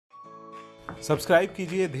Subscribe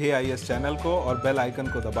कीजिए ध्येय IAS channel को और बेल आइकन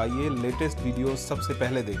को दबाइए लेटेस्ट वीडियो सबसे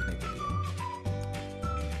पहले देखने के लिए।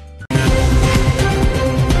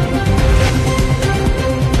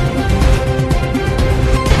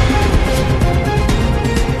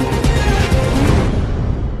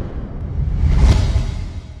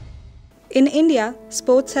 In India,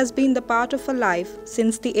 sports has been the part of our life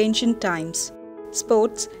since the ancient times.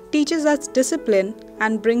 Sports teaches us discipline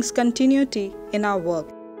and brings continuity in our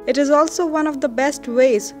work. It is also one of the best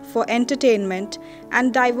ways for entertainment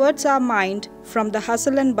and diverts our mind from the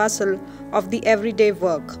hustle and bustle of the everyday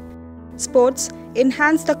work. Sports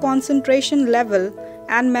enhance the concentration level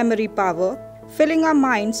and memory power, filling our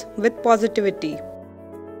minds with positivity.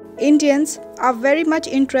 Indians are very much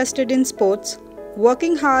interested in sports,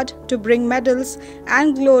 working hard to bring medals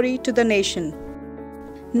and glory to the nation.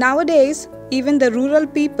 Nowadays, even the rural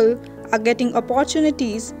people are getting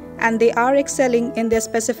opportunities and they are excelling in their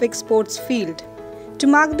specific sports field. To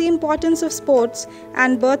mark the importance of sports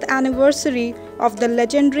and birth anniversary of the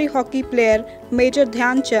legendary hockey player Major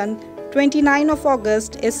Dhyan CHAND, 29 of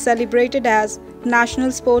August is celebrated as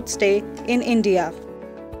National Sports Day in India.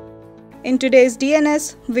 In today's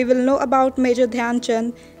DNS, we will know about Major Dhyan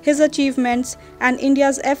CHAND, his achievements and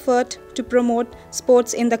India's effort to promote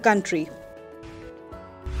sports in the country.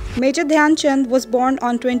 Major Dhyan CHAND was born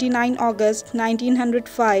on 29 August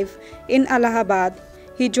 1905 in Allahabad.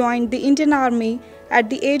 He joined the Indian Army at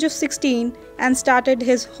the age of 16 and started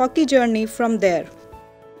his hockey journey from there.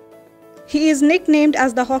 He is nicknamed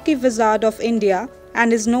as the Hockey Wizard of India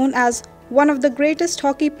and is known as one of the greatest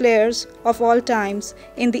hockey players of all times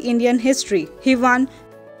in the Indian history. He won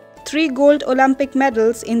 3 gold Olympic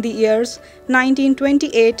medals in the years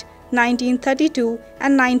 1928, 1932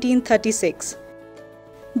 and 1936.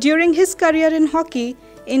 During his career in hockey,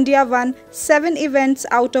 India won 7 events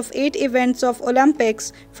out of 8 events of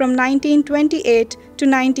Olympics from 1928 to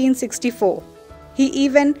 1964. He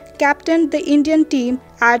even captained the Indian team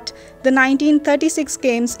at the 1936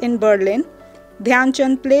 Games in Berlin. Dhyan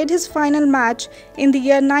CHAND played his final match in the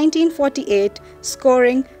year 1948,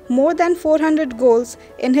 scoring more than 400 goals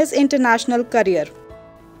in his international career.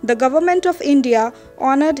 The government of India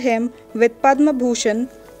honored him with Padma Bhushan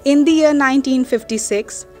in the year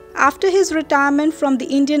 1956. After his retirement from the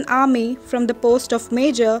Indian Army from the post of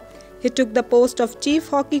Major, he took the post of Chief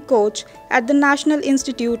Hockey Coach at the National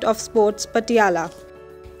Institute of Sports, Patiala.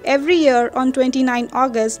 Every year on 29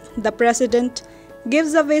 August, the President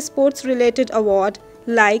gives away sports-related award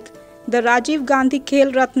like the Rajiv Gandhi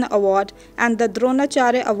Khel Ratna Award and the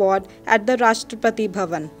Dronacharya Award at the Rashtrapati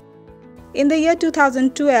Bhavan. In the year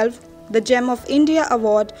 2012, the Gem of India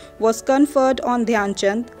Award was conferred on Dhyan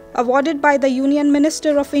CHAND, awarded by the Union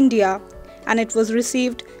Minister of India, and it was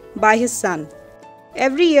received by his son.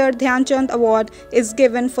 Every year, Dhyan CHAND Award is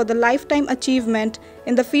given for the lifetime achievement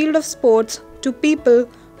in the field of sports to people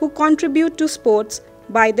who contribute to sports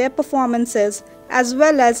by their performances as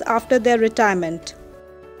well as after their retirement.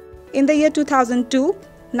 In the year 2002,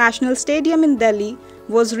 National Stadium in Delhi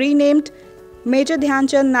was renamed Major Dhyan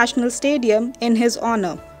CHAND National Stadium in his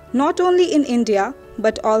honor. Not only in India,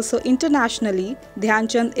 but also internationally, Dhyan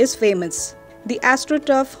CHAND is famous. The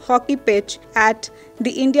AstroTurf hockey pitch at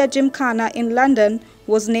the India Gymkhana in London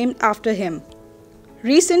was named after him.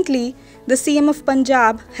 Recently, the CM of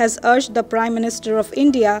Punjab has urged the Prime Minister of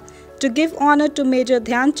India to give honor to Major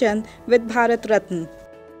Dhyan CHAND with Bharat Ratna.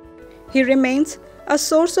 He remains a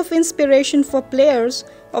source of inspiration for players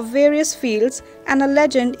of various fields and a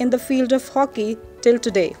legend in the field of hockey till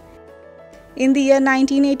today. In the year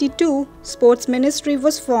 1982, Sports Ministry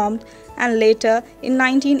was formed and later in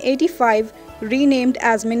 1985 renamed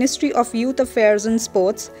as Ministry of Youth Affairs and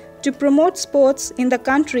Sports. To promote sports in the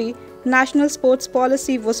country, National Sports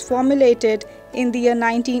Policy was formulated in the year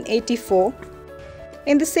 1984.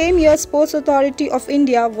 In the same year, Sports Authority of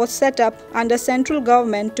India was set up under central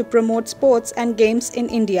government to promote sports and games in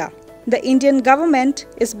India. The Indian government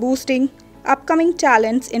is boosting upcoming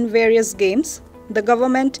talents in various games. The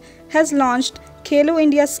government has launched Khelo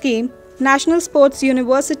India scheme, National Sports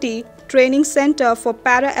University, Training Center for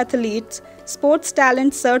Para-Athletes, Sports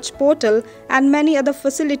Talent Search Portal and many other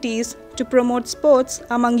facilities to promote sports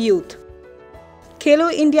among youth.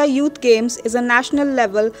 Khelo India Youth Games is a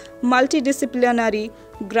national-level, multidisciplinary,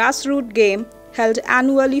 grassroots game held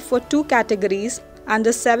annually for 2 categories,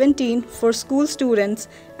 under 17 for school students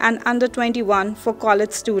and under 21 for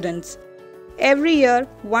college students. Every year,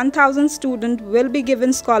 1,000 students will be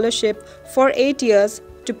given scholarship for 8 years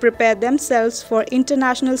to prepare themselves for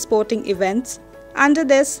international sporting events. Under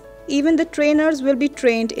this, even the trainers will be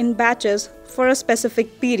trained in batches for a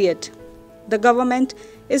specific period. the government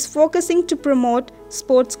is focusing to promote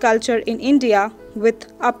sports culture in India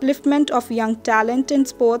with upliftment of young talent in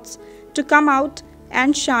sports to come out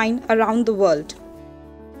and shine around the world.